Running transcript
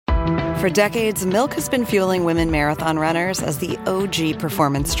For decades, milk has been fueling women marathon runners as the OG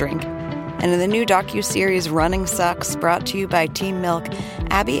performance drink. And in the new docuseries Running Sucks, brought to you by Team Milk,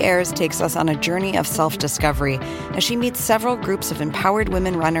 Abby Ayers takes us on a journey of self-discovery as she meets several groups of empowered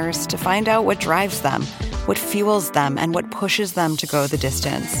women runners to find out what drives them, what fuels them, and what pushes them to go the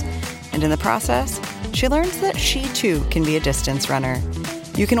distance. And in the process, she learns that she too can be a distance runner.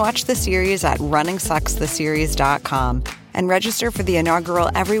 You can watch the series at runningsuckstheseries.com and register for the inaugural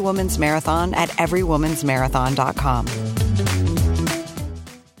Every Woman's Marathon at everywomansmarathon.com.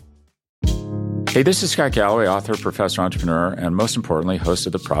 Hey, this is Scott Galloway, author, professor, entrepreneur, and most importantly, host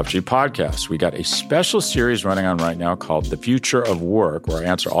of the Prop G podcast. We got a special series running on right now called The Future of Work, where I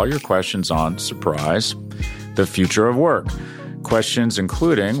answer all your questions on, surprise, the future of work. Questions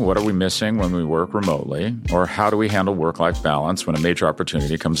including, what are we missing when we work remotely? Or how do we handle work-life balance when a major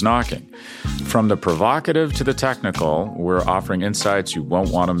opportunity comes knocking? From the provocative to the technical, we're offering insights you won't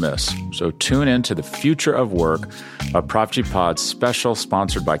want to miss. So tune in to The Future of Work, a Prop G Pod special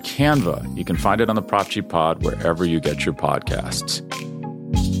sponsored by Canva. You can find it on the Prop G Pod wherever you get your podcasts.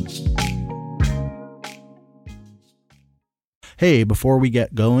 Hey, before we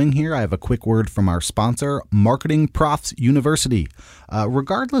get going here, I have a quick word from our sponsor, Marketing Profs University.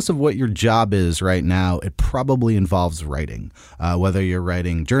 Regardless of what your job is right now, it probably involves writing. Whether you're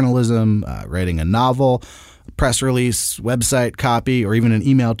writing journalism, writing a novel, press release, website copy, or even an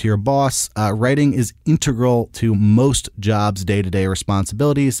email to your boss, writing is integral to most jobs' day-to-day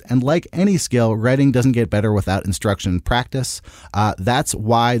responsibilities. And like any skill, writing doesn't get better without instruction and practice. That's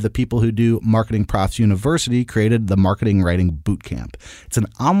why the people who do Marketing Profs University created the Marketing Writing Bootcamp. It's an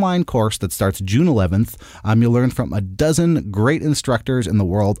online course that starts June 11th. You'll learn from a dozen great instructors in the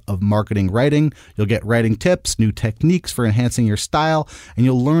world of marketing writing. You'll get writing tips, new techniques for enhancing your style, and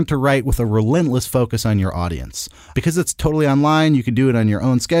you'll learn to write with a relentless focus on your audience. Because it's totally online, you can do it on your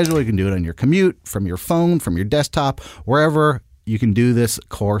own schedule. You can do it on your commute, from your phone, from your desktop, wherever you can do this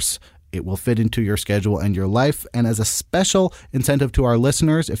course. It will fit into your schedule and your life. And as a special incentive to our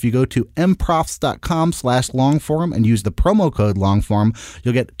listeners, if you go to mprofs.com/longform and use the promo code longform,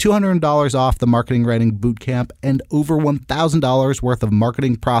 you'll get $200 off the Marketing Writing Bootcamp and over $1,000 worth of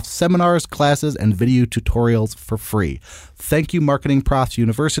Marketing Profs seminars, classes, and video tutorials for free. Thank you, Marketing Profs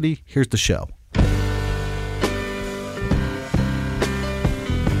University. Here's the show.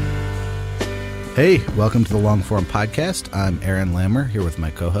 Hey, welcome to the Longform Podcast. I'm Aaron Lammer, here with my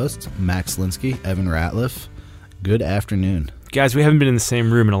co-hosts, Max Linsky, Evan Ratliff. Good afternoon. Guys, we haven't been in the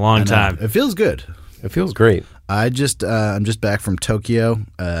same room in a long time. It feels good. It feels great. I'm just back from Tokyo.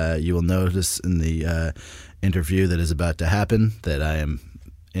 You will notice in the interview that is about to happen that I am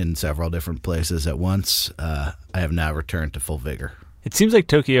in several different places at once. I have now returned to full vigor. It seems like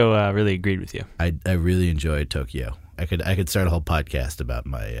Tokyo really agreed with you. I really enjoyed Tokyo. I could start a whole podcast about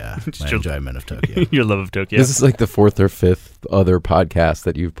my enjoyment of Tokyo. Your love of Tokyo. This is like the fourth or fifth other podcast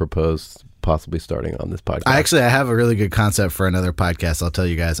that you've proposed possibly starting on this podcast. I have a really good concept for another podcast. I'll tell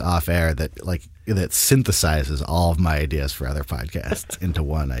you guys off air that synthesizes all of my ideas for other podcasts into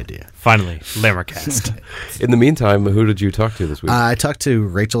one idea. Finally, Lammercast. In the meantime, who did you talk to this week? I talked to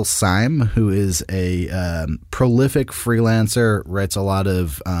Rachel Syme, who is a prolific freelancer, writes a lot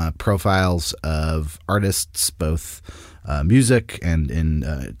of profiles of artists, both music and in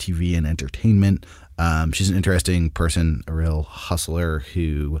TV and entertainment. She's an interesting person, a real hustler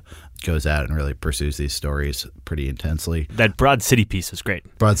who goes out and really pursues these stories pretty intensely. That Broad City piece was great.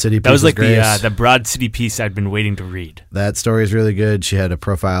 Broad City piece that was like great. the Broad City piece I'd been waiting to read. That story is really good. She had a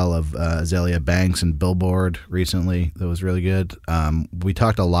profile of Azalea Banks and Billboard recently that was really good. We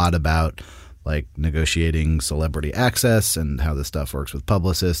talked a lot about like negotiating celebrity access and how this stuff works with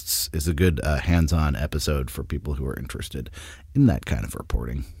publicists. Is a good hands-on episode for people who are interested in that kind of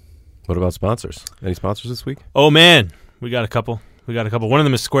reporting. What about sponsors? Any sponsors this week? Oh, man. We got a couple. One of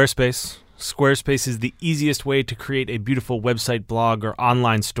them is Squarespace. Squarespace is the easiest way to create a beautiful website, blog, or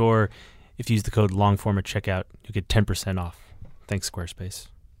online store. If you use the code LONGFORM at checkout, you'll get 10% off. Thanks, Squarespace.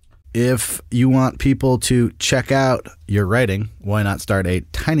 If you want people to check out your writing, why not start a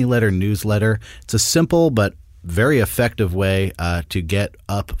Tiny Letter newsletter? It's a simple but very effective way to get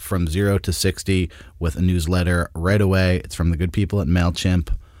up from 0 to 60 with a newsletter right away. It's from the good people at MailChimp.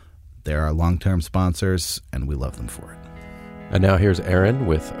 They're our long-term sponsors, and we love them for it. And now here's Aaron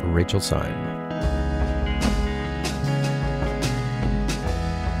with Rachel Syme.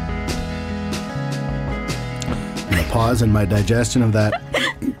 I'm going to pause in my digestion of that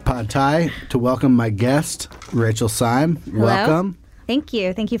pad thai to welcome my guest, Rachel Syme. Hello. Welcome. Thank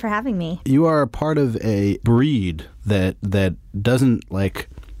you. Thank you for having me. You are a part of a breed that doesn't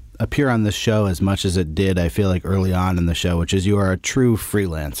appear on this show as much as it did, I feel like, early on in the show, which is you are a true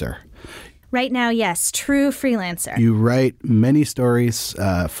freelancer. Right now, yes, true freelancer. You write many stories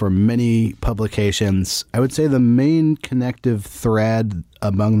for many publications. I would say the main connective thread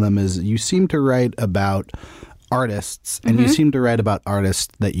among them is you seem to write about artists, and you seem to write about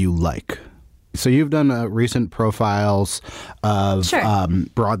artists that you like. So you've done recent profiles of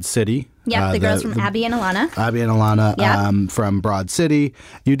Broad City. Yep, the girls from Abby and Alana. Abby and Alana from Broad City.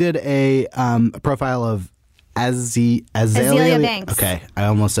 You did a profile of Azalea Banks. Okay, I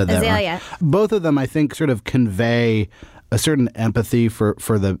almost said that Azalea. wrong. Both of them, I think, sort of convey a certain empathy for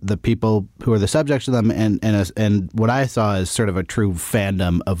the people who are the subjects of them, and what I saw is sort of a true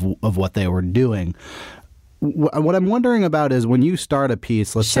fandom of what they were doing. What I'm wondering about is when you start a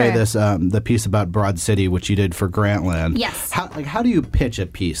piece, let's say this, the piece about Broad City, which you did for Grantland. Yes. How do you pitch a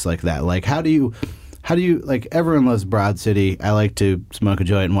piece like that? Like, how do you, like, everyone loves Broad City. I like to smoke a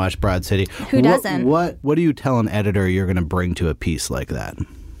joint and watch Broad City. Who doesn't? What do you tell an editor you're going to bring to a piece like that?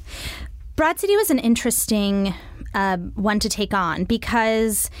 Broad City was an interesting one to take on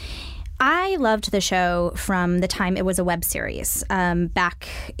because I loved the show from the time it was a web series back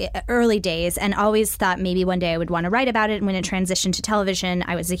early days, and always thought maybe one day I would want to write about it. And when it transitioned to television,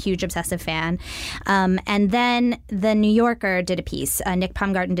 I was a huge obsessive fan. And then The New Yorker did a piece. Nick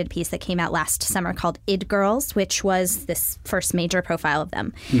Baumgarten did a piece that came out last summer called Id Girls, which was this first major profile of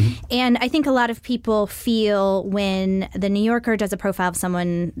them. And I think a lot of people feel when The New Yorker does a profile of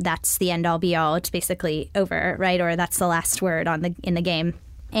someone, that's the end all be all. It's basically over, right? Or that's the last word in the game.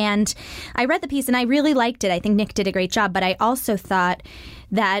 And I read the piece and I really liked it. I think Nick did a great job. But I also thought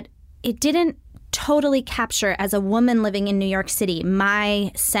that it didn't totally capture, as a woman living in New York City, my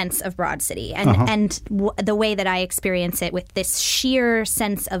sense of Broad City and the way that I experience it, with this sheer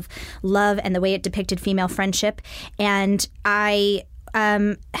sense of love and the way it depicted female friendship. And I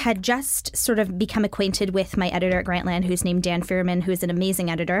had just sort of become acquainted with my editor at Grantland, who's named Dan Fierman, who's an amazing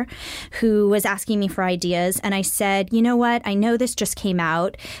editor, who was asking me for ideas. And I said, you know what? I know this just came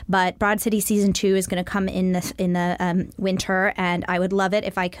out, but Broad City Season 2 is going to come in the winter, and I would love it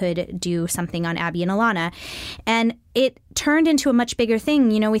if I could do something on Abby and Alana. And it turned into a much bigger thing.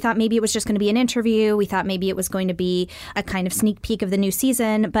 You know, we thought maybe it was just going to be an interview. We thought maybe it was going to be a kind of sneak peek of the new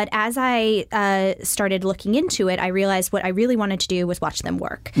season. But as I started looking into it, I realized what I really wanted to do was watch them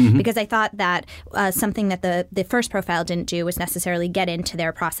work. Because I thought that something that the first profile didn't do was necessarily get into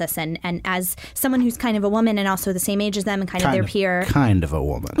their process. And as someone who's kind of a woman and also the same age as them and kind of their peer. Kind of a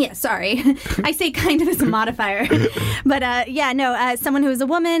woman. Yeah, sorry. I say kind of as a modifier. But someone who is a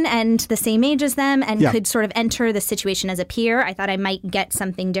woman and the same age as them and could sort of enter the situation as a peer, I thought I might get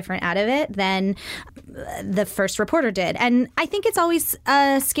something different out of it than the first reporter did. And I think it's always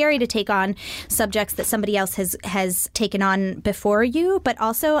scary to take on subjects that somebody else has taken on before you. But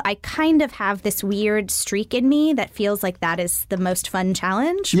also, I kind of have this weird streak in me that feels like that is the most fun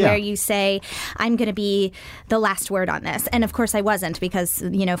challenge, where you say, I'm going to be the last word on this. And of course, I wasn't, because,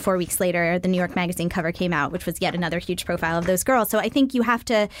 4 weeks later, the New York Magazine cover came out, which was yet another huge profile of those girls. So I think you have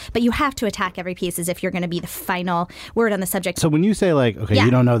to attack every piece as if you're going to be the final word on the subject. So when you say, like, okay,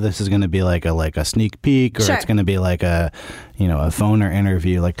 you don't know this is going to be like a sneak peek, or it's going to be like a phone or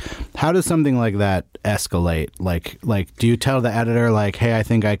interview, like, how does something like that escalate? Like do you tell the editor, like, hey, I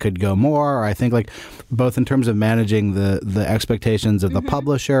think I could go more, or I think, like, both in terms of managing the expectations of the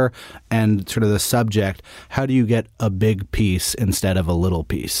publisher and sort of the subject, how do you get a big piece instead of a little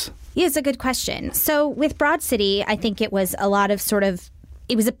piece? Yeah, it's a good question. So with Broad City, I think it was a lot of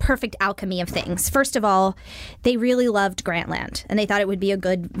it was a perfect alchemy of things. First of all, they really loved Grantland, and they thought it would be a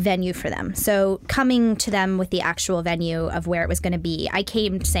good venue for them. So coming to them with the actual venue of where it was going to be, I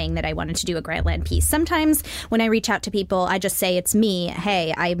came saying that I wanted to do a Grantland piece. Sometimes when I reach out to people, I just say, it's me.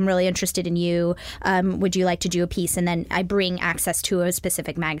 Hey, I'm really interested in you. Would you like to do a piece? And then I bring access to a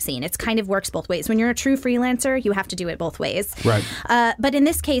specific magazine. It kind of works both ways. When you're a true freelancer, you have to do it both ways. Right. But in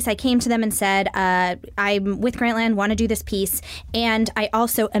this case, I came to them and said, I'm with Grantland, want to do this piece. And I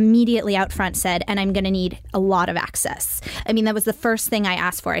also immediately out front said, and I'm going to need a lot of access. I mean, that was the first thing I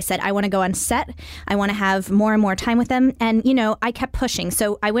asked for. I said, I want to go on set. I want to have more and more time with them. And, I kept pushing.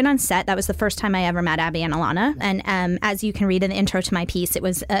 So I went on set. That was the first time I ever met Abby and Alana. And as you can read in the intro to my piece, it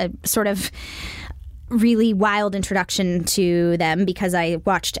was a sort of really wild introduction to them, because I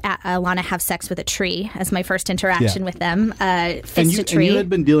watched Alana have sex with a tree as my first interaction with them. Fist a tree. And you had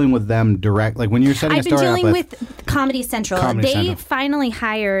been dealing with them direct, like when you're setting a story up. I've been dealing with Comedy Central. They finally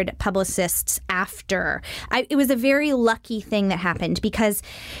hired publicists after. It was a very lucky thing that happened, because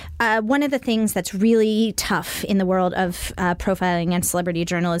one of the things that's really tough in the world of profiling and celebrity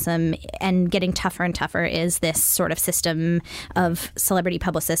journalism, and getting tougher and tougher, is this sort of system of celebrity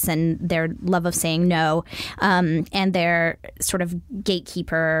publicists and their love of saying no. know, and their sort of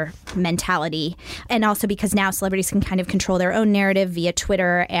gatekeeper mentality. And also because now celebrities can kind of control their own narrative via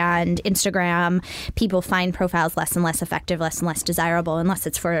Twitter and Instagram. People find profiles less and less effective, less and less desirable, unless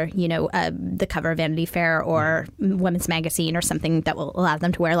it's for, the cover of Vanity Fair or Women's Magazine or something that will allow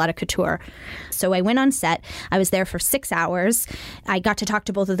them to wear a lot of couture. So I went on set. I was there for 6 hours. I got to talk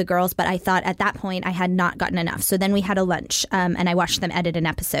to both of the girls, but I thought at that point I had not gotten enough. So then we had a lunch, and I watched them edit an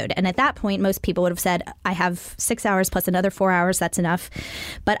episode. And at that point, most people would have said, I have 6 hours plus another 4 hours. That's enough.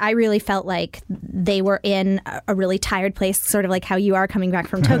 But I really felt like they were in a really tired place, sort of like how you are coming back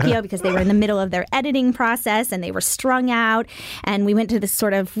from Tokyo, because they were in the middle of their editing process and they were strung out. And we went to this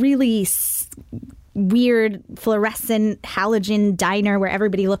sort of really weird fluorescent halogen diner where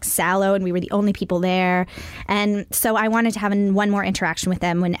everybody looked sallow and we were the only people there. And so I wanted to have one more interaction with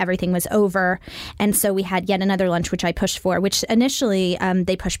them when everything was over. And so we had yet another lunch, which I pushed for, which initially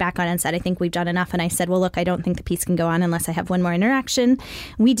they pushed back on and said, I think we've done enough. And I said, well, look, I don't think the piece can go on unless I have one more interaction.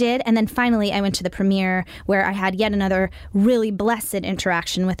 We did. And then finally I went to the premiere where I had yet another really blessed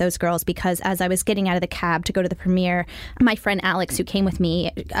interaction with those girls, because as I was getting out of the cab to go to the premiere, my friend Alex, who came with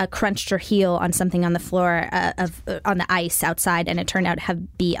me, crunched her heel on something on the floor on the ice outside, and it turned out to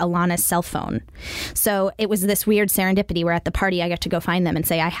be Alana's cell phone. So it was this weird serendipity where at the party I got to go find them and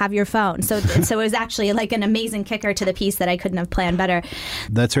say, I have your phone. So it was actually like an amazing kicker to the piece that I couldn't have planned better.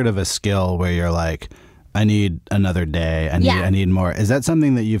 That's sort of a skill where you're like, I need another day. I need more. Is that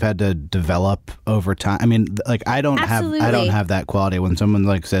something that you've had to develop over time? I mean, like I don't have that quality. When someone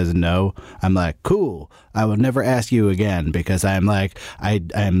like says no, I'm like, cool. I will never ask you again, because I'm like,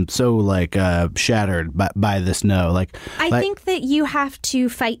 I'm so like shattered by this no. I think that you have to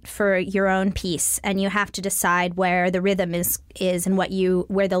fight for your own peace, and you have to decide where the rhythm is and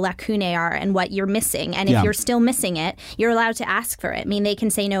where the lacunae are and what you're missing. And if you're still missing it, you're allowed to ask for it. I mean, they can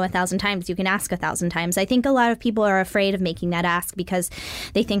say no 1,000 times. You can ask 1,000 times. I think a lot of people are afraid of making that ask because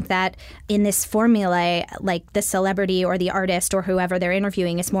they think that in this formula, like the celebrity or the artist or whoever they're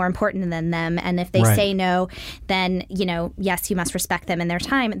interviewing is more important than them. And if they say no, then, yes, you must respect them and their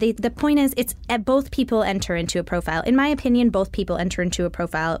time. The point is, it's both people enter into a profile. In my opinion, both people enter into a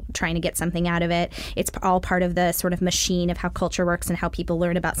profile trying to get something out of it. It's all part of the sort of machine of how culture works and how people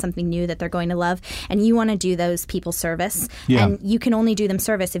learn about something new that they're going to love. And you want to do those people service. Yeah. And you can only do them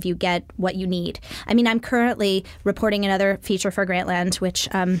service if you get what you need. I mean, I'm currently reporting another feature for Grantland, which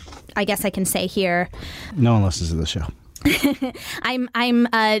I guess I can say here. No one listens to the show. I'm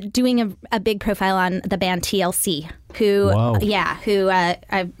doing a big profile on the band TLC, who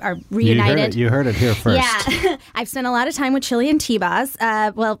are reunited. You heard it here first. Yeah, I've spent a lot of time with Chili and T-Boz.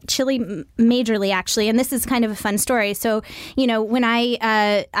 Chili majorly actually, and this is kind of a fun story. So, when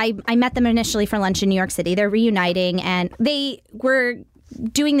I met them initially for lunch in New York City, they're reuniting, and they were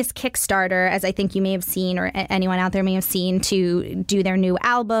doing this Kickstarter, as I think you may have seen, or anyone out there may have seen, to do their new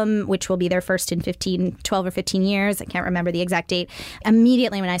album, which will be their first in 12 or 15 years. I can't remember the exact date.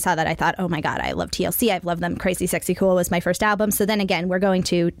 Immediately when I saw that, I thought, oh my God, I love TLC. I've loved them. Crazy Sexy Cool was my first album. So then again, we're going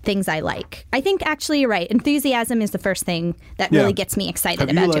to things I like. I think actually you're right. Enthusiasm is the first thing that really gets me excited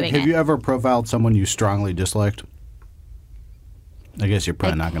about doing it. Have you ever profiled someone you strongly disliked? I guess you're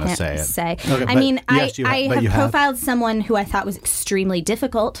probably not going to say it. Okay, I have profiled someone who I thought was extremely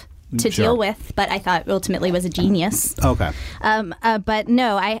difficult to deal with, but I thought ultimately was a genius. Okay. But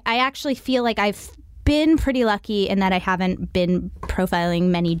no, I actually feel like I've been pretty lucky in that I haven't been profiling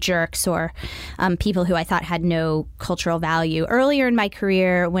many jerks or people who I thought had no cultural value. Earlier in my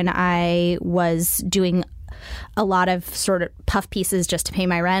career, when I was doing a lot of sort of puff pieces just to pay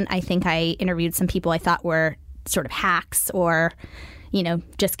my rent, I think I interviewed some people I thought were sort of hacks or,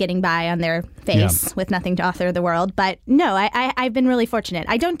 just getting by on their face with nothing to offer the world. But no, I've been really fortunate.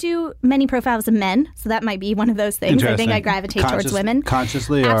 I don't do many profiles of men, so that might be one of those things. I think I gravitate towards women.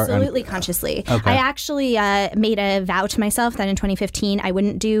 Consciously? Absolutely consciously. Okay. I actually made a vow to myself that in 2015 I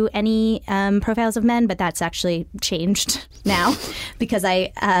wouldn't do any profiles of men, but that's actually changed now because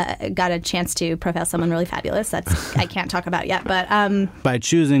I got a chance to profile someone really fabulous. I can't talk about yet. But by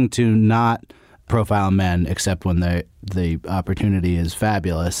choosing to not profile men except when the opportunity is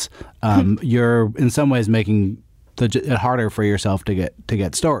fabulous, you're in some ways making it harder for yourself to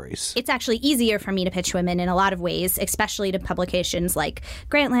get stories. It's actually easier for me to pitch women in a lot of ways, especially to publications like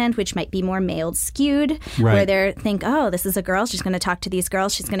Grantland, which might be more male skewed, where they think, oh, this is a girl, she's going to talk to these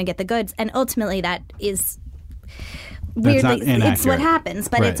girls, she's going to get the goods, and ultimately that is weirdly, it's what happens.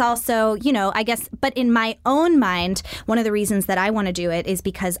 But it's also, I guess, but in my own mind, one of the reasons that I want to do it is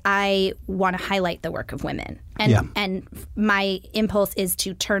because I want to highlight the work of women. And my impulse is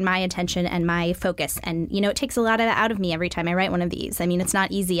to turn my attention and my focus. And, it takes a lot of that out of me every time I write one of these. I mean, it's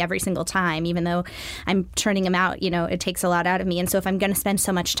not easy every single time, even though I'm turning them out, it takes a lot out of me. And so if I'm going to spend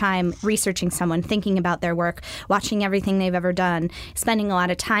so much time researching someone, thinking about their work, watching everything they've ever done, spending a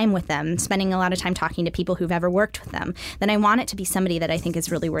lot of time with them, spending a lot of time talking to people who've ever worked with them, then I want it to be somebody that I think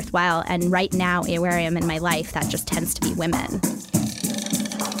is really worthwhile. And right now, where I am in my life, that just tends to be women.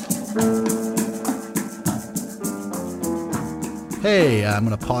 Hey, I'm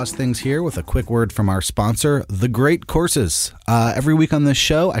going to pause things here with a quick word from our sponsor, The Great Courses. Every week on this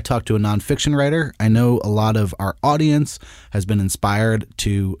show, I talk to a nonfiction writer. I know a lot of our audience has been inspired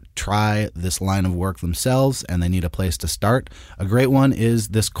to try this line of work themselves, and they need a place to start. A great one is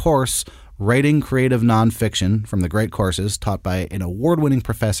this course, Writing Creative Nonfiction, from The Great Courses, taught by an award-winning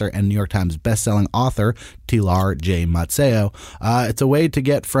professor and New York Times bestselling author, Tilar J. Matseo. It's a way to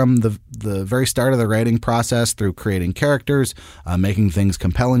get from the very start of the writing process through creating characters, making things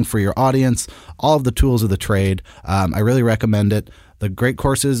compelling for your audience, all of the tools of the trade. I really recommend it. The Great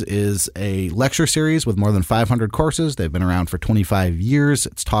Courses is a lecture series with more than 500 courses. They've been around for 25 years.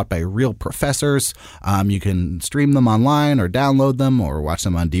 It's taught by real professors. You can stream them online or download them or watch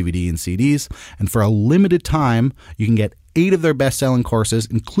them on DVD and CDs. And for a limited time, you can get 8 of their best-selling courses,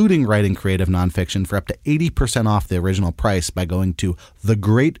 including Writing Creative Nonfiction, for up to 80% off the original price by going to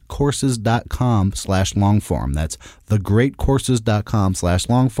thegreatcourses.com/longform. That's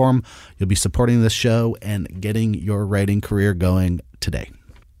thegreatcourses.com/longform. You'll be supporting this show and getting your writing career going today.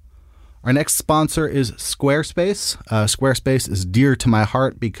 Our next sponsor is Squarespace. Squarespace is dear to my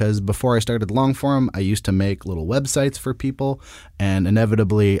heart because before I started Longform, I used to make little websites for people, and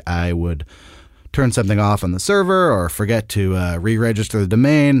inevitably I would turn something off on the server or forget to re-register the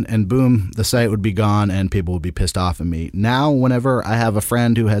domain, and boom, the site would be gone and people would be pissed off at me. Now, whenever I have a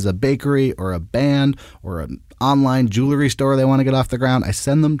friend who has a bakery or a band or an online jewelry store they want to get off the ground, I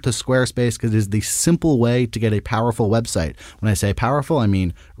send them to Squarespace because it is the simple way to get a powerful website. When I say powerful, I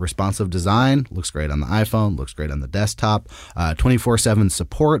mean responsive design, looks great on the iPhone, looks great on the desktop, 24/7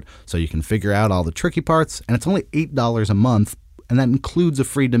 support so you can figure out all the tricky parts, and it's only $8 a month. And that includes a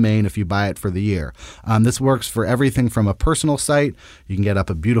free domain if you buy it for the year. This works for everything from a personal site, you can get up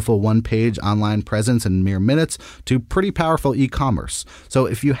a beautiful one-page online presence in mere minutes, to pretty powerful e-commerce. So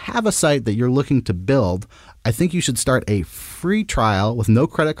if you have a site that you're looking to build, I think you should start a free trial with no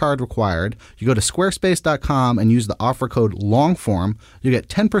credit card required. You go to squarespace.com and use the offer code LONGFORM. You get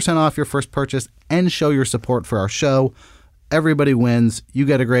 10% off your first purchase and show your support for our show. Everybody wins. You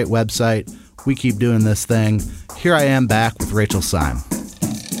get a great website. We keep doing this thing. Here I am back with Rachel Syme.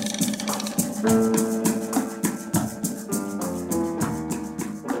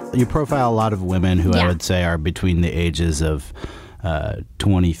 You profile a lot of women who I would say are between the ages of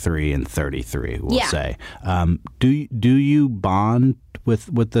 23 and 33, we'll say. Do you bond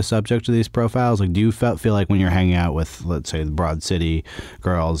with the subject of these profiles? Like, do you feel like when you're hanging out with, let's say, the Broad City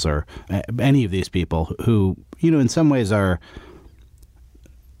girls or any of these people who, in some ways are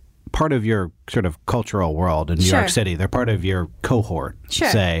part of your sort of cultural world in New York City, they're part of your cohort,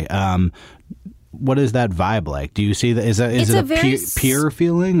 say, what is that vibe like? Do you see that? Is it a peer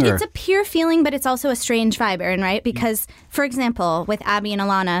feeling? Or? It's a peer feeling, but it's also a strange vibe, Aaron, right? Because, for example, with Abby and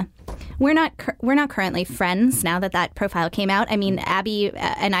Alana, we're not currently friends now that profile came out. I mean, Abby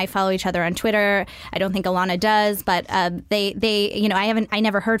and I follow each other on Twitter. I don't think Alana does, but I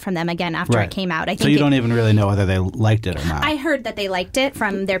never heard from them again after it came out. I think so you don't even really know whether they liked it or not. I heard that they liked it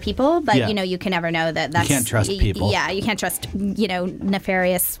from their people, but you can never know that. That's, you can't trust people. Yeah, you can't trust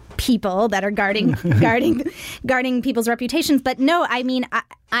nefarious people that are guarding people's reputations. But no, I mean,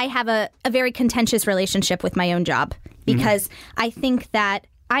 I have a very contentious relationship with my own job because I think that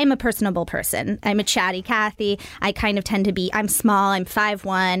I'm a personable person. I'm a chatty Cathy. I kind of tend to be, I'm small, I'm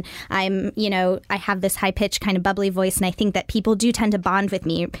 5'1", I have this high-pitched kind of bubbly voice, and I think that people do tend to bond with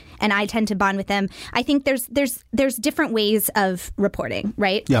me, and I tend to bond with them. I think there's different ways of reporting,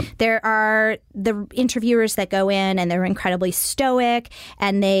 right? Yep. There are the interviewers that go in, and they're incredibly stoic,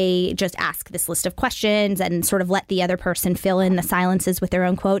 and they just ask this list of questions and sort of let the other person fill in the silences with their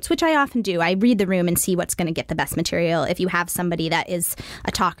own quotes, which I often do. I read the room and see what's going to get the best material. If you have somebody that is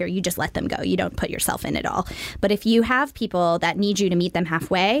a talker, you just let them go. You don't put yourself in it all. But if you have people that need you to meet them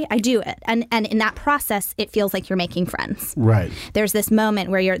halfway, I do it. And in that process, it feels like you're making friends. Right. There's this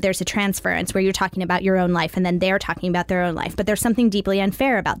moment where there's a transference where you're talking about your own life and then they're talking about their own life. But there's something deeply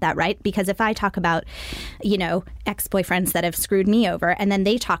unfair about that, right? Because if I talk about, ex-boyfriends that have screwed me over and then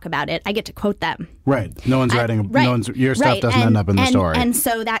they talk about it, I get to quote them. Right. No one's your stuff doesn't end up in the story. And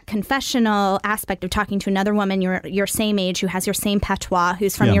so that confessional aspect of talking to another woman your same age who has your same patois, who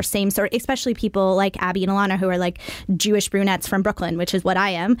reviews from your same sort, especially people like Abby and Alana who are like Jewish brunettes from Brooklyn, which is what I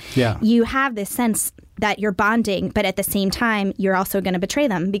am. Yeah. You have this sense that you're bonding, but at the same time, you're also going to betray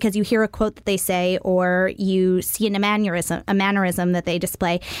them because you hear a quote that they say or you see a mannerism that they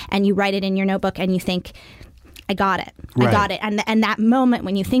display, and you write it in your notebook and you think, I got it. Right. I got it. And that moment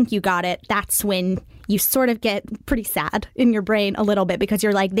when you think you got it, that's when you sort of get pretty sad in your brain a little bit because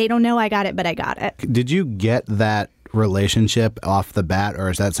you're like, they don't know I got it, but I got it. Did you get that relationship off the bat, or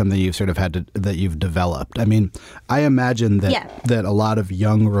is that something you've sort of that you've developed? I mean, I imagine that that a lot of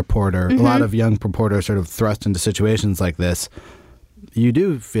young reporters sort of thrust into situations like this, you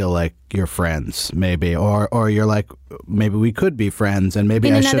do feel like you're friends, maybe, or you're like, maybe we could be friends, and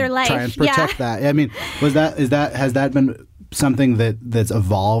maybe I should try and protect that. I mean, has that been something that's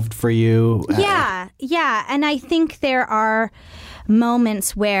evolved for you? Yeah, and I think there are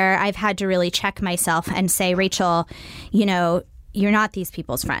moments where I've had to really check myself and say, Rachel, you're not these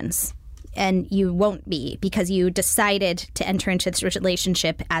people's friends. And you won't be because you decided to enter into this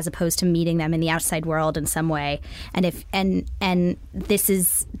relationship as opposed to meeting them in the outside world in some way. And this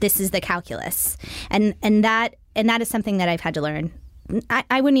is the calculus. And that is something that I've had to learn.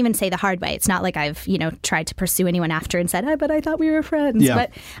 I wouldn't even say the hard way. It's not like I've, tried to pursue anyone after and said, but I thought we were friends. Yeah.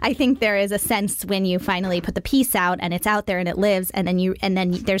 But I think there is a sense when you finally put the piece out and it's out there and it lives, and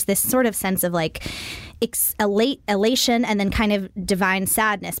then there's this sort of sense of like elation and then kind of divine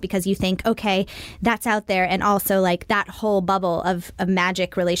sadness because you think, okay, that's out there, and also like that whole bubble of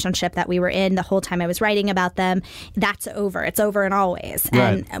magic relationship that we were in the whole time I was writing about them, that's over. It's over and always,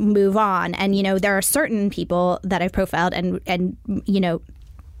 and move on. And there are certain people that I've profiled and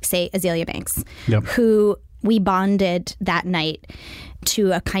say Azealia Banks, who we bonded that night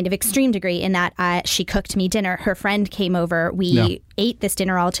to a kind of extreme degree in that she cooked me dinner. Her friend came over. We ate this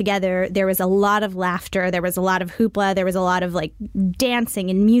dinner all together. There was a lot of laughter. There was a lot of hoopla. There was a lot of like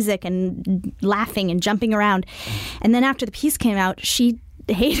dancing and music and laughing and jumping around. And then after the piece came out, she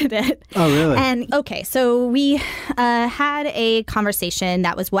hated it. Oh, really? And okay, so we had a conversation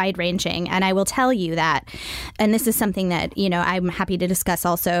that was wide-ranging, and I will tell you that, and this is something that, I'm happy to discuss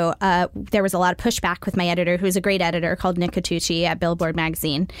also, there was a lot of pushback with my editor, who's a great editor, called Nick Catucci at Billboard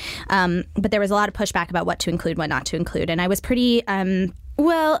magazine, but there was a lot of pushback about what to include, what not to include, and I was pretty...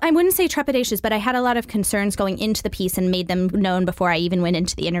 Well, I wouldn't say trepidatious, but I had a lot of concerns going into the piece and made them known before I even went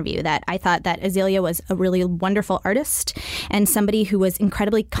into the interview that I thought that Azealia was a really wonderful artist and somebody who was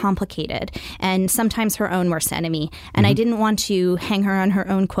incredibly complicated and sometimes her own worst enemy. And I didn't want to hang her on her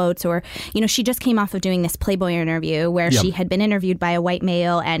own quotes or, she just came off of doing this Playboy interview where she had been interviewed by a white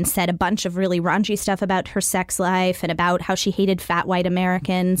male and said a bunch of really raunchy stuff about her sex life and about how she hated fat white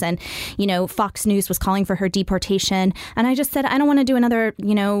Americans. And, Fox News was calling for her deportation. And I just said, I don't want to do another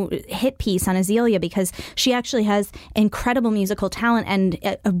hit piece on Azealia because she actually has incredible musical talent and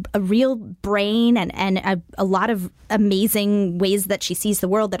a real brain and a lot of amazing ways that she sees the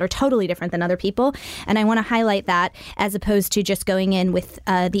world that are totally different than other people. And I want to highlight that as opposed to just going in with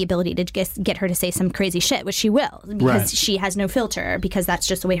the ability to get her to say some crazy shit, which she will because she has no filter because that's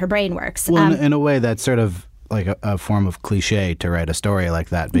just the way her brain works. Well, in a way that's sort of like a form of cliche to write a story like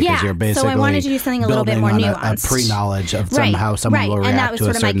that because you're basically so I wanted to do something a little bit more nuanced. A pre-knowledge of somehow someone will react to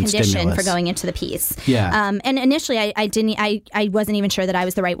a certain stimulus. And that was sort of my condition for going into the piece. Yeah. And initially I wasn't even sure that I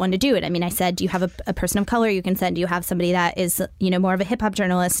was the right one to do it. I mean, I said, do you have a person of color you can send? Do you have somebody that is, more of a hip hop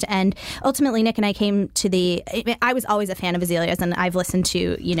journalist? And ultimately Nick and I came to I was always a fan of Azalea's and I've listened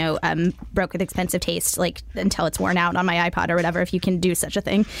to, Broke with Expensive Taste like until it's worn out on my iPod or whatever, if you can do such a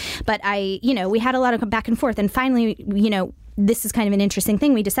thing. But we had a lot of back and forth. And finally, this is kind of an interesting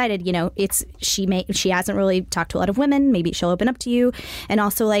thing. We decided, she hasn't really talked to a lot of women. Maybe she'll open up to you. And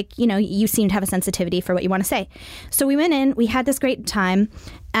also, you seem to have a sensitivity for what you want to say. So we went in, we had this great time,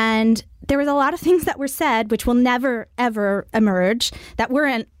 and there was a lot of things that were said, which will never, ever emerge, that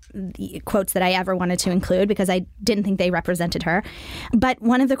weren't the quotes that I ever wanted to include because I didn't think they represented her. But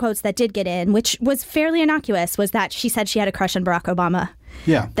one of the quotes that did get in, which was fairly innocuous, was that she said she had a crush on Barack Obama.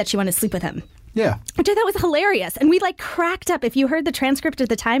 Yeah. That she wanted to sleep with him. Yeah. Which I thought was hilarious. And we cracked up. If you heard the transcript at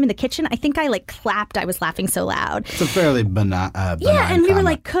the time in the kitchen, I think I clapped. I was laughing so loud. It's a fairly benign yeah, and we comment.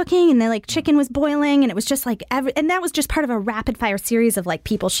 were cooking and the chicken was boiling and it was just and that was just part of a rapid fire series of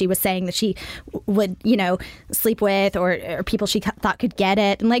people she was saying that she would, sleep with or people she thought could get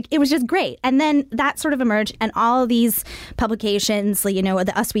it. And it was just great. And then that sort of emerged and all these publications,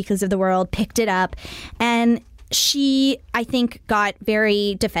 the Us Weeklies of the world picked it up and she, I think, got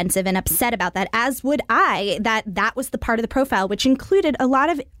very defensive and upset about that, as would I, that was the part of the profile, which included a lot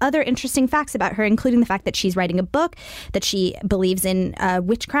of other interesting facts about her, including the fact that she's writing a book, that she believes in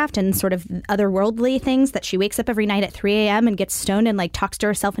witchcraft and sort of otherworldly things, that she wakes up every night at 3 a.m. and gets stoned and like talks to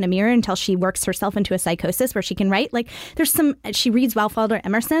herself in a mirror until she works herself into a psychosis where she can write. Like she reads Ralph Waldo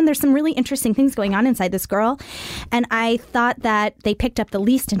Emerson. There's some really interesting things going on inside this girl. And I thought that they picked up the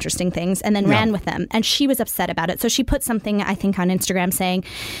least interesting things and then ran with them. And she was upset about it. So she put something, I think, on Instagram saying,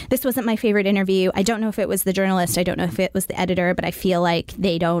 this wasn't my favorite interview. I don't know if it was the journalist. I don't know if it was the editor, but I feel like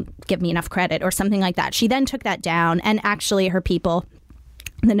they don't give me enough credit or something like that. She then took that down, and actually her people,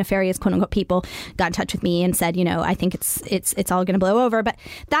 the nefarious quote unquote people, got in touch with me and said, I think it's all going to blow over. But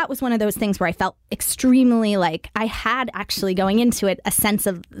that was one of those things where I felt extremely like I had actually going into it a sense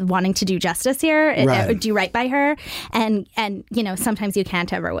of wanting to do justice here, do right by her. And sometimes you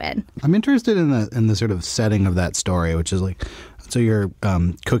can't ever win. I'm interested in the sort of setting of that story, which is like, so you're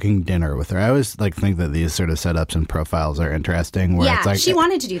cooking dinner with her. I always think that these sort of setups and profiles are interesting. Where it's like, she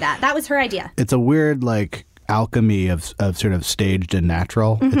wanted to do that. That was her idea. It's a weird alchemy of sort of staged and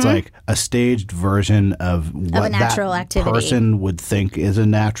natural. Mm-hmm. It's like a staged version of what a natural activity person would think is a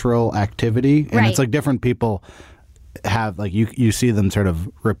natural activity. And it's like different people have you see them sort of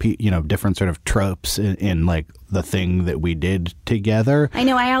repeat different sort of tropes in like the thing that we did together. I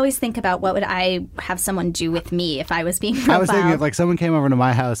know. I always think about what would I have someone do with me if I was being profiled. I was thinking if someone came over to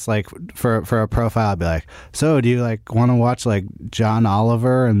my house for a profile, I'd be like, so do you want to watch John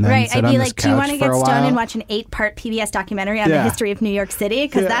Oliver and then sit on this couch for a while? Do you want to get stoned and watch an 8-part PBS documentary on the history of New York City?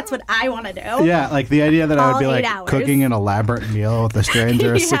 Because that's what I want to do. Yeah, the idea that I would be hours. Cooking an elaborate meal with a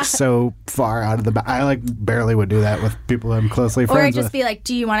stranger is so far out of the I barely would do that with people I'm closely friends with. Or I'd just be like,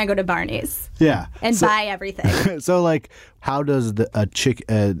 do you want to go to Barney's? Yeah. And buy everything. So how does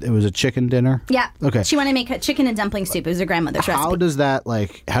it was a chicken dinner? Yeah. Okay. She wanted to make a chicken and dumpling soup. It was her grandmother's recipe.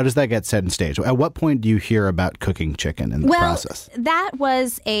 How does that get set in stage? At what point do you hear about cooking chicken in the process? That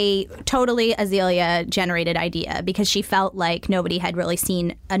was a totally Azealia generated idea because she felt like nobody had really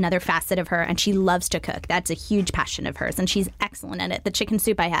seen another facet of her, and she loves to cook. That's a huge passion of hers, and she's excellent at it. The chicken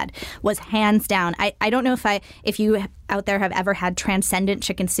soup I had was hands down. I don't know if you out there have ever had transcendent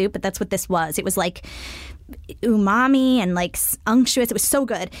chicken soup, but that's what this was. It was umami and unctuous. It was so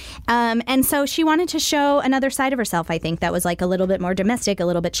good. And so she wanted to show another side of herself, I think, that was a little bit more domestic, a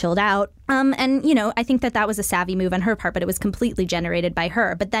little bit chilled out. And, I think that was a savvy move on her part, but it was completely generated by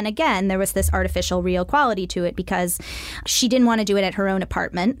her. But then again, there was this artificial real quality to it because she didn't want to do it at her own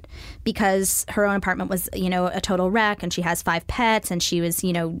apartment because her own apartment was, a total wreck, and she has 5 pets, and she was,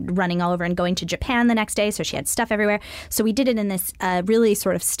 running all over and going to Japan the next day. So she had stuff everywhere. So we did it in this really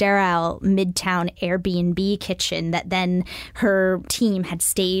sort of sterile Midtown Airbnb kitchen that then her team had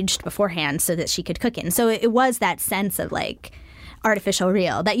staged beforehand so that she could cook in. So it was that sense of artificial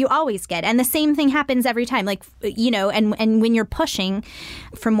real that you always get. And the same thing happens every time. And when you're pushing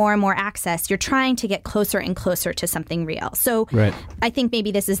for more and more access, you're trying to get closer and closer to something real. So I think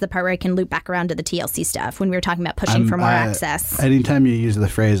maybe this is the part where I can loop back around to the TLC stuff when we were talking about pushing for more access. Anytime you use the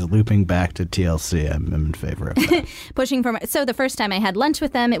phrase looping back to TLC, I'm in favor of that. Pushing for more. So the first time I had lunch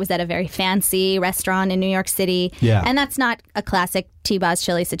with them, it was at a very fancy restaurant in New York City. Yeah. And that's not a classic T-Boz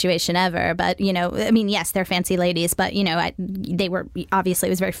Chili situation ever. But, yes, they're fancy ladies, but, they were, obviously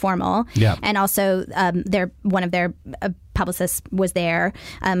it was very formal. Yeah. And also one of their publicist was there,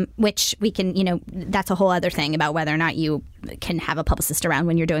 which we can, that's a whole other thing about whether or not you can have a publicist around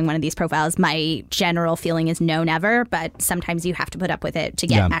when you're doing one of these profiles. My general feeling is no, never, but sometimes you have to put up with it to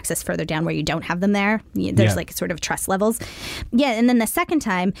get access further down where you don't have them there. There's sort of trust levels. Yeah, and then the second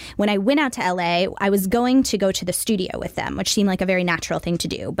time, when I went out to LA, I was going to go to the studio with them, which seemed like a very natural thing to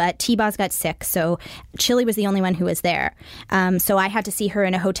do, but T-Boz got sick, so Chili was the only one who was there. So I had to see her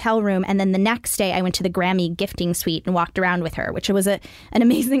in a hotel room, and then the next day I went to the Grammy gifting suite and walked around with her, which was an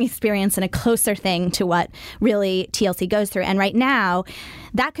amazing experience and a closer thing to what really TLC goes through. And right now,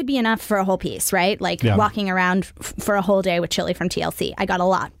 that could be enough for a whole piece, right? Walking around for a whole day with Chili from TLC. I got a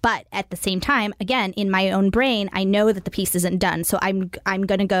lot. But at the same time, again, in my own brain, I know that the piece isn't done. So I'm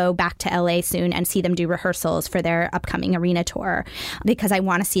going to go back to LA soon and see them do rehearsals for their upcoming arena tour because I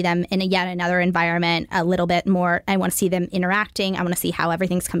want to see them in yet another environment a little bit more. I want to see them interacting. I want to see how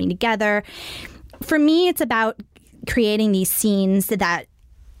everything's coming together. For me, it's about creating these scenes that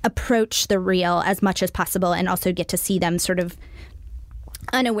approach the real as much as possible and also get to see them sort of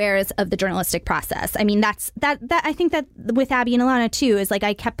unawares of the journalistic process. I mean, that I think that with Abby and Ilana too is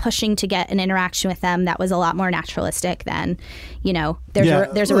I kept pushing to get an interaction with them that was a lot more naturalistic than,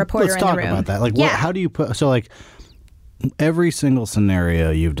 there's a reporter in the room. Let's talk about that. How do you put every single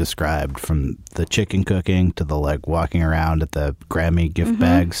scenario you've described, from the chicken cooking to the like walking around at the Grammy gift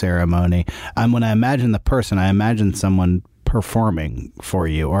bag ceremony, when I imagine the person, I imagine someone performing for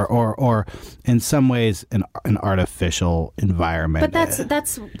you, or in some ways an artificial environment. But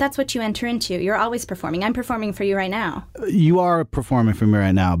that's what you enter into. You're always performing. I'm performing for you right now. You are performing for me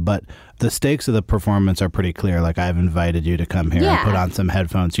right now, but the stakes of the performance are pretty clear. Like, I've invited you to come here and put on some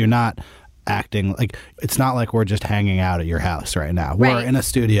headphones. You're not acting like, it's not like we're just hanging out at your house right now. We're in a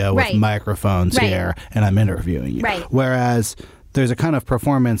studio with microphones here, and I'm interviewing you. Right. Whereas there's a kind of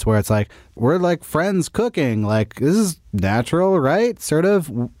performance where it's like, we're like friends cooking. Like, this is natural, right? Sort of.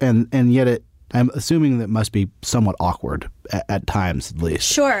 And yet I'm assuming that must be somewhat awkward at times, at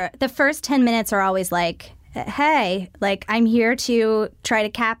least. Sure. The first 10 minutes are always like, hey, like, I'm here to try to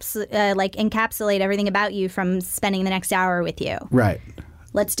encapsulate everything about you from spending the next hour with you. Right.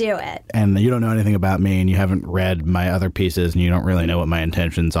 Let's do it. And you don't know anything about me, and you haven't read my other pieces, and you don't really know what my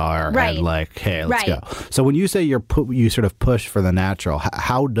intentions are. Right. And like, hey, let's go. So when you say you sort of push for the natural,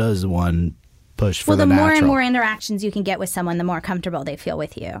 how does one push for the natural? Well, the more and more interactions you can get with someone, the more comfortable they feel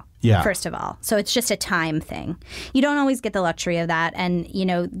with you. Yeah. First of all. So it's just a time thing. You don't always get the luxury of that. And, you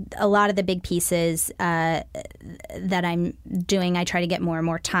know, a lot of the big pieces that I'm doing, I try to get more and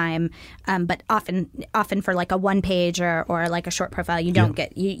more time. But often for like a one page or like a short profile, you don't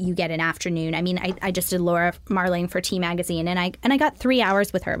get, you get an afternoon. I mean, I just did Laura Marling for T Magazine, and I got 3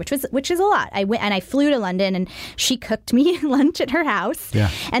 hours with her, which is a lot. I went and I flew to London, and she cooked me lunch at her house. Yeah.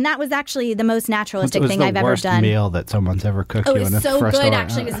 And that was actually the most naturalistic thing I've ever done. It was the worst meal that someone's ever cooked you in a restaurant. It was so good,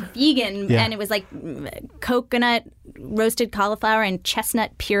 actually. It was vegan, and it was like coconut roasted cauliflower and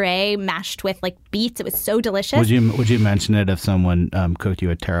chestnut puree mashed with like beets. It was so delicious. Would you mention it if someone cooked you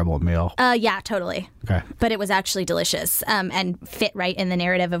a terrible meal? Yeah, totally. Okay. But it was actually delicious and fit right in the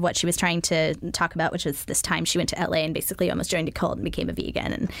narrative of what she was trying to talk about, which was this time she went to LA and basically almost joined a cult and became a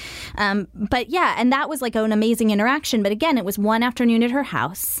vegan. And but yeah, and that was like an amazing interaction. But again, it was one afternoon at her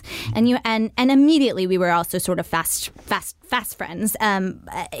house, and immediately we were also sort of fast friends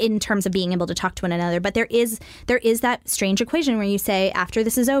in terms of being able to talk to one another. But there is that strange equation where you say, after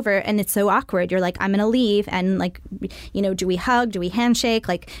this is over and it's so awkward, you're like, I'm going to leave, and like, you know, do we hug? Do we handshake?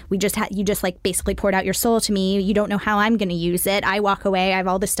 Like, you just like basically poured out your soul to me. You don't know how I'm going to use it. I walk away. I have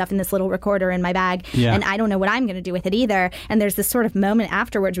all this stuff in this little recorder in my bag, and I don't know what I'm going to do with it either. And there's this sort of moment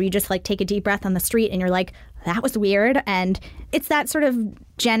afterwards where you just like take a deep breath on the street, and you're like, that was weird. And it's that sort of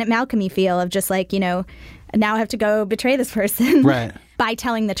Janet Malcolm-y feel of just like, you know, now I have to go betray this person by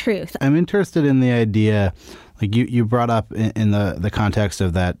telling the truth. I'm interested in the idea, like you brought up in the context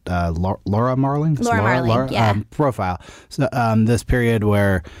of that Laura Marling profile. So this period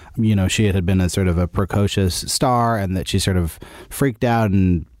where, you know, she had been a sort of a precocious star, and that she sort of freaked out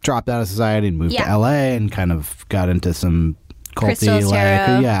and dropped out of society and moved to LA and kind of got into some culty,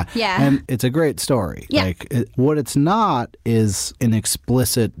 and it's a great story. What it's not is an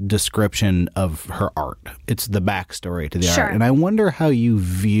explicit description of her art. It's the backstory to the art. And I wonder how you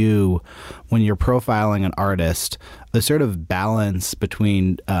view, when you're profiling an artist, the sort of balance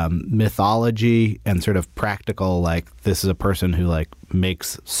between mythology and sort of practical, like, this is a person who like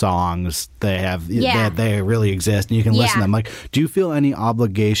makes songs, they really exist and you can listen to them. Like, do you feel any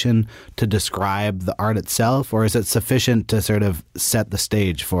obligation to describe the art itself, or is it sufficient to sort of set the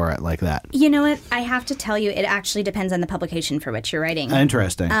stage for it like that? You know what? I have to tell you, it actually depends on the publication for which you're writing.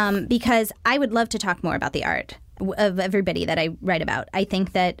 Interesting. Because I would love to talk more about the art of everybody that I write about. I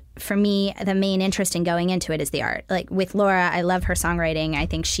think that for me, the main interest in going into it is the art. Like with Laura, I love her songwriting. I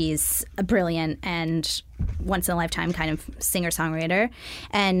think she's a brilliant and once-in-a-lifetime kind of singer-songwriter.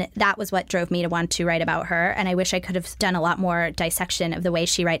 And that was what drove me to want to write about her. And I wish I could have done a lot more dissection of the way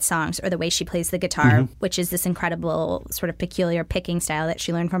she writes songs or the way she plays the guitar, which is this incredible sort of peculiar picking style that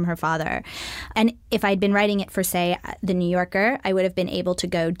she learned from her father. And if I'd been writing it for, say, The New Yorker, I would have been able to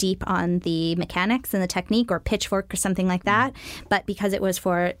go deep on the mechanics and the technique, or Pitchfork or something like that. But because it was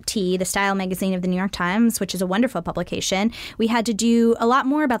for T, the style magazine of the New York Times, which is a wonderful publication, we had to do a lot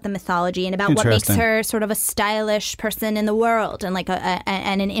more about the mythology and about what makes her sort of a stylish person in the world, and like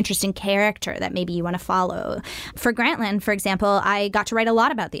and an interesting character that maybe you want to follow. For Grantland, for example, I got to write a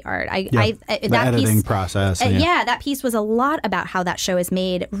lot about the art. The editing process. That piece was a lot about how that show is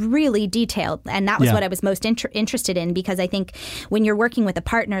made, really detailed, and that was what I was most interested in, because I think when you're working with a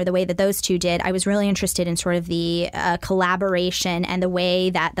partner the way that those two did, I was really interested in sort of the collaboration and the way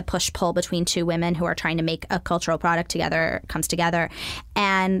that the push-pull between two women who are trying to make a cultural product together comes together.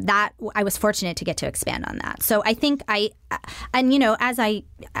 And that I was fortunate to get to expand on that. So I think my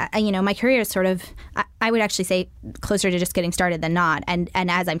career is sort of, I would actually say closer to just getting started than not. And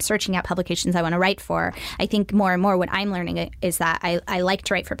as I'm searching out publications I want to write for, I think more and more what I'm learning is that I like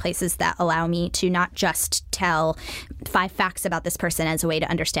to write for places that allow me to not just tell 5 facts about this person as a way to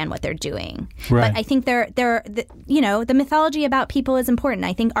understand what they're doing. Right. But I think the mythology about people is important.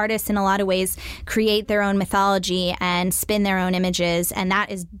 I think artists in a lot of ways create their own mythology and spin their own images, and that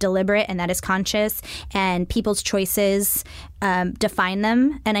is deliberate and that is conscious, and people's choices define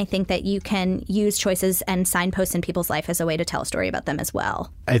them. And I think that you can use choices and signposts in people's life as a way to tell a story about them as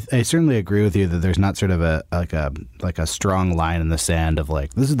well. I certainly agree with you that there's not sort of a strong line in the sand of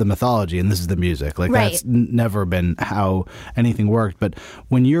like, this is the mythology and this is the music. Like Right. that's never been how anything worked. But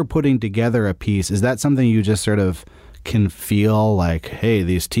when you're putting together a piece, is that something you just sort of can feel like, hey,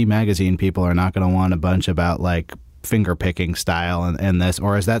 these T Magazine people are not going to want a bunch about like finger picking style and this,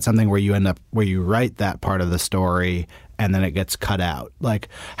 or is that something where you write that part of the story and then it gets cut out? Like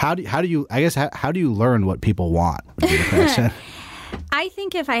how do you learn what people want, would be the question. I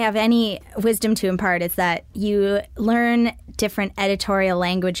think if I have any wisdom to impart, it's that you learn different editorial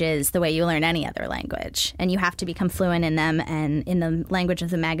languages the way you learn any other language. And you have to become fluent in them and in the language of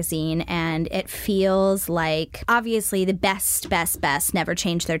the magazine. And it feels like, obviously, the best never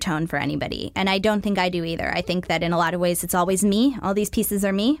change their tone for anybody. And I don't think I do either. I think that in a lot of ways, it's always me. All these pieces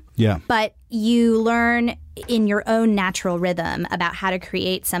are me. Yeah. But you learn in your own natural rhythm about how to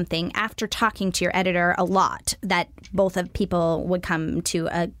create something after talking to your editor a lot, that both of people would come to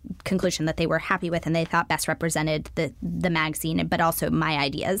a conclusion that they were happy with and they thought best represented the magazine, but also my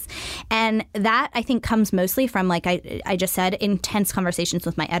ideas. And that, I think, comes mostly from, like I just said, intense conversations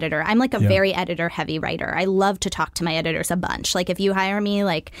with my editor. I'm like a very editor-heavy writer. I love to talk to my editors a bunch. Like, if you hire me,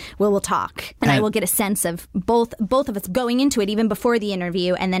 like, we'll talk. And I will get a sense of both of us going into it, even before the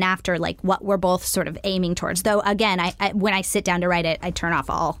interview, and then after, like, what we're both sort of aiming towards. Though, again, I when I sit down to write it, I turn off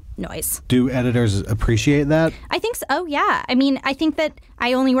all noise. Do editors appreciate that? I think so. Oh, yeah. I mean, I think that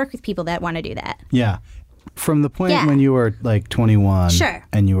I only work with people that want to do that. Yeah. From the point when you were like 21 Sure.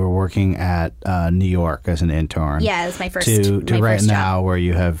 and you were working at New York as an intern. Yeah, it was my first to right first now job. where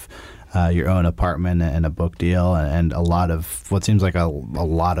you have your own apartment and a book deal and a lot of what seems like a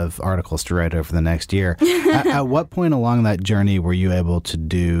lot of articles to write over the next year. At what point along that journey were you able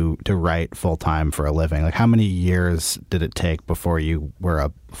to write full time for a living? Like, how many years did it take before you were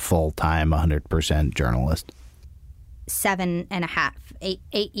a full time 100% journalist? 7.5,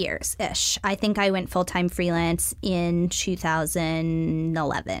 8 years ish. I think I went full time freelance in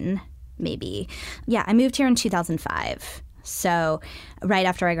 2011, maybe. Yeah, I moved here in 2005. So right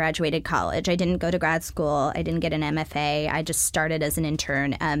after I graduated college, I didn't go to grad school. I didn't get an MFA. I just started as an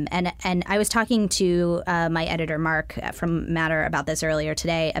intern. And I was talking to my editor, Mark, from Matter about this earlier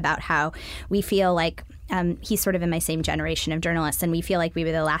today, about how we feel like he's sort of in my same generation of journalists, and we feel like we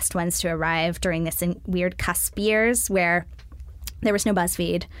were the last ones to arrive during this weird cusp years where there was no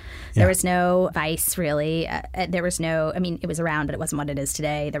BuzzFeed. There was no Vice, really. There was no, I mean, it was around, but it wasn't what it is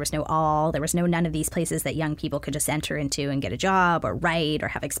today. There was no All. There was none of these places that young people could just enter into and get a job or write or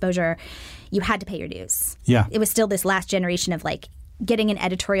have exposure. You had to pay your dues. Yeah. It was still this last generation of, like, getting an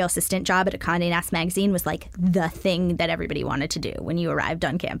editorial assistant job at a Condé Nast magazine was like the thing that everybody wanted to do when you arrived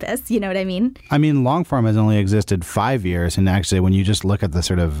on campus. You know what I mean? I mean, long form has only existed 5 years. And actually, when you just look at the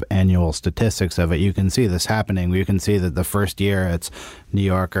sort of annual statistics of it, you can see this happening. You can see that the first year it's New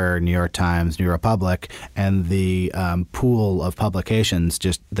Yorker, New York Times, New Republic, and the pool of publications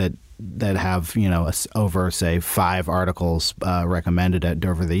just that have, you know, over, say, 5 articles recommended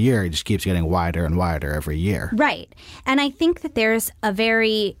over the year. It just keeps getting wider and wider every year. Right. And I think that there's a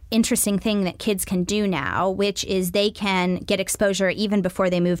very interesting thing that kids can do now, which is they can get exposure even before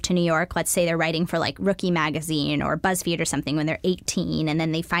they move to New York. Let's say they're writing for, like, Rookie Magazine or BuzzFeed or something when they're 18, and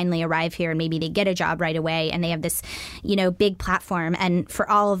then they finally arrive here and maybe they get a job right away and they have this, you know, big platform. And for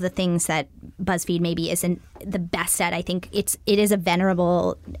all of the things that BuzzFeed maybe isn't the best at, I think it is a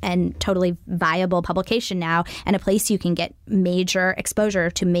venerable and totally viable publication now, and a place you can get major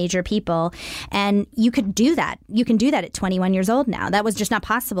exposure to major people. And you could do that. You can do that at 21 years old now. That was just not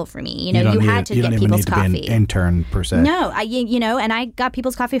possible for me. You know, you had to get people's coffee. You don't even need to be an intern per se. No, and I got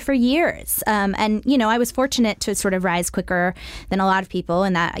people's coffee for years. And, you know, I was fortunate to sort of rise quicker than a lot of people,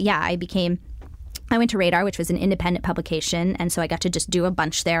 and that, I went to Radar, which was an independent publication, and so I got to just do a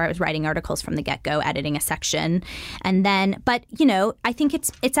bunch there. I was writing articles from the get-go, editing a section. And then, but, you know, I think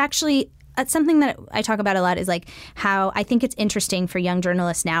it's actually something that I talk about a lot is like how I think it's interesting for young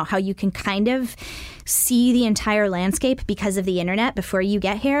journalists now how you can kind of see the entire landscape because of the internet before you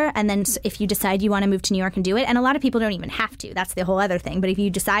get here. And then if you decide you want to move to New York and do it, and a lot of people don't even have to. That's the whole other thing. But if you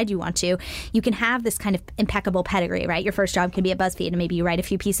decide you want to, you can have this kind of impeccable pedigree, right? Your first job can be at BuzzFeed, and maybe you write a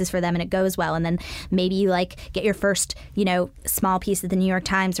few pieces for them and it goes well. And then maybe you like get your first, small piece at the New York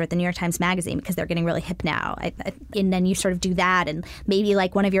Times or at the New York Times Magazine because they're getting really hip now. And then you sort of do that, and maybe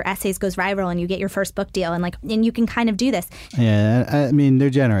like one of your essays goes viral and you get your first book deal, and you can kind of do this. Yeah, I mean, their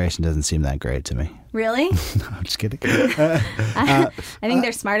generation doesn't seem that great to me. Really? No, I'm just kidding. I think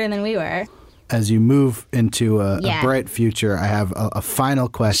they're smarter than we were. As you move into a bright future, I have a final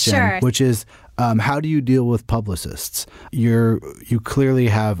question, which is, how do you deal with publicists? You clearly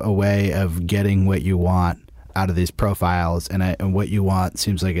have a way of getting what you want out of these profiles, and what you want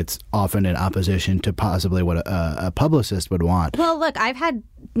seems like it's often in opposition to possibly what a publicist would want. Well, look, I've had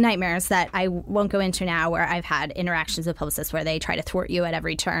nightmares that I won't go into now where I've had interactions with publicists where they try to thwart you at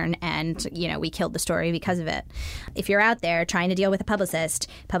every turn, and, we killed the story because of it. If you're out there trying to deal with a publicist,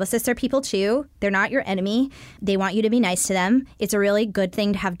 publicists are people too. They're not your enemy. They want you to be nice to them. It's a really good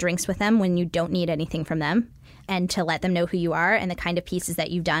thing to have drinks with them when you don't need anything from them, and to let them know who you are and the kind of pieces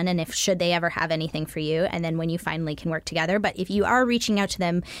that you've done, and if should they ever have anything for you, and then when you finally can work together. But if you are reaching out to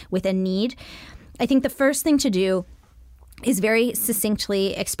them with a need, I think the first thing to do is very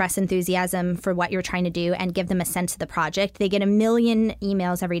succinctly express enthusiasm for what you're trying to do and give them a sense of the project. They get a million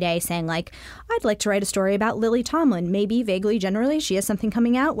emails every day saying like, I'd like to write a story about Lily Tomlin. Maybe, vaguely, generally, she has something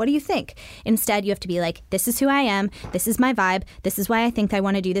coming out. What do you think? Instead, you have to be like, this is who I am. This is my vibe. This is why I think I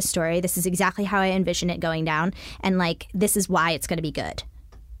want to do this story. This is exactly how I envision it going down. And like, this is why it's going to be good.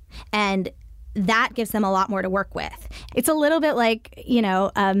 And that gives them a lot more to work with. It's a little bit like,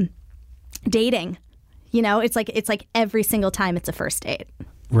 dating. It's like every single time it's a first date.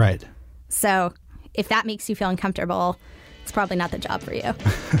 Right. So if that makes you feel uncomfortable, it's probably not the job for you.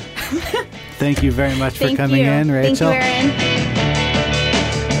 Thank you very much for coming in, Rachel. Thank you, Aaron.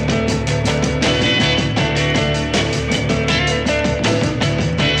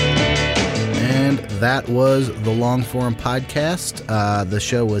 That was the Long Form Podcast. The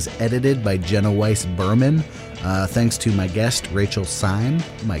show was edited by Jenna Weiss-Berman. Thanks to my guest, Rachel Syme,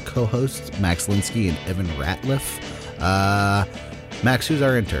 my co-hosts, Max Linsky and Evan Ratliff. Max, who's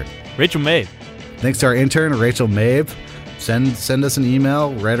our intern? Rachel Mabe. Thanks to our intern, Rachel Mabe. Send us an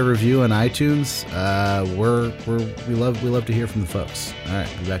email, write a review on iTunes. We love to hear from the folks. All right,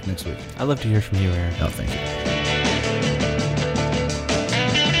 be back next week. I'd love to hear from you, Aaron. Oh, thank you.